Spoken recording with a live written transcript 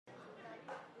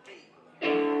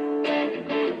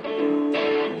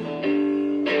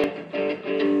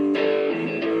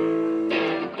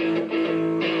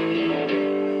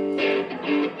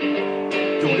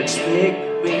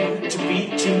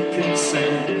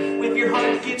when your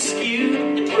heart gets skewed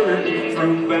and burned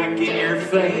thrown back in your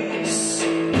face.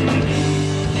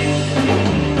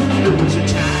 There was a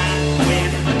time when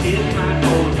I did my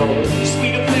own goal.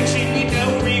 Sweet affection, you know,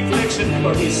 reflection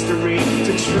for history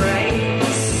to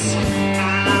trace.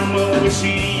 I'm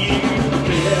wishing you the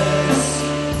best.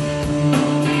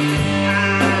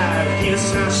 I guess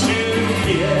I should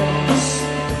guess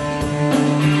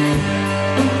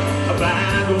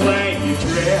by the way you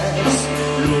dress,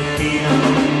 looking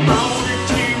forward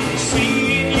to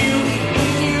seeing you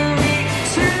in your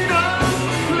eternal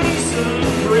place of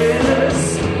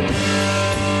rest.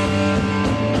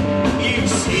 You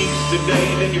sleep the day,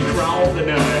 then you crawl the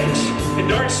night, and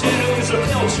dark shadows have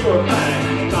held your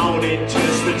mind. Thought it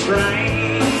just a train.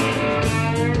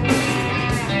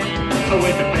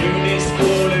 When the moon is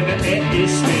full and the net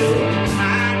is still, I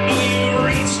know you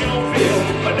reach your fill,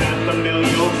 but that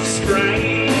familiar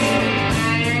strain.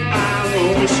 I'm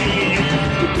wishing you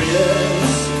the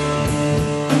best.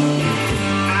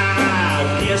 I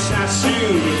guess I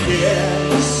should have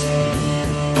guessed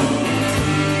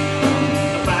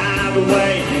by the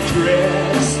way you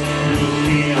dress,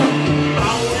 looking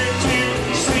forward to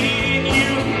seeing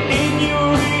you in your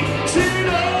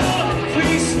eternal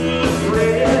place of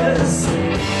rest.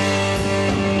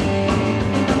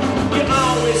 You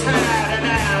always had an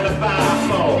alibi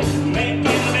for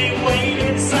making me wait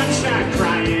in sunshine,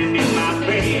 crying in my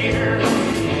beer.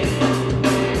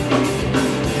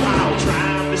 I'll try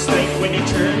a mistake when you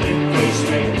turn and face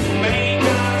me. May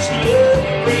God's love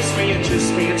embrace me and just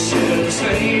can't shed a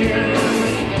tear.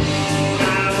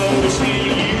 I'm wishing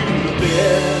you the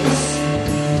best.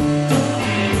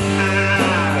 I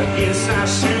guess I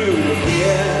should have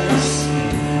guessed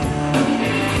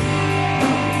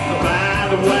by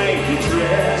the way you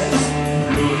dress,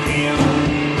 looking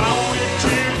forward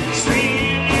to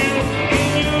seeing you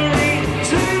in your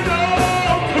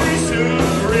eternal place of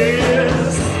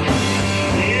rest.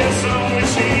 Yes, I'm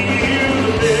wishing you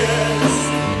the best.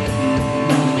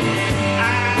 I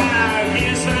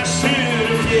guess I should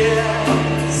have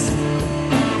guessed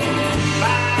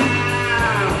by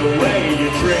the way you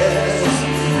dress,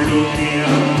 looking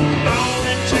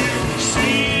forward to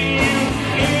seeing you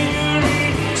in your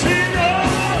eternal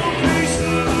place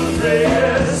of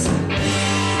rest.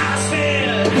 I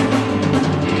said,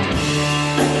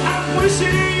 I'm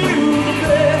wishing you the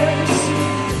best,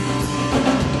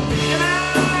 and I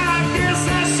guess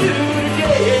I should have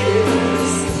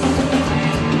guessed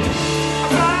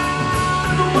by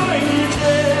the way you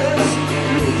dress,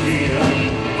 looking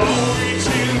forward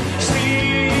to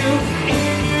seeing you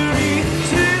in your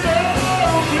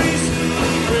eternal place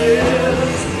of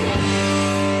rest.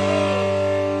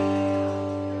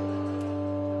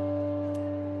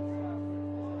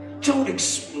 Don't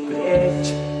expect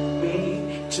me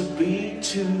to be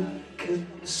too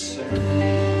concerned.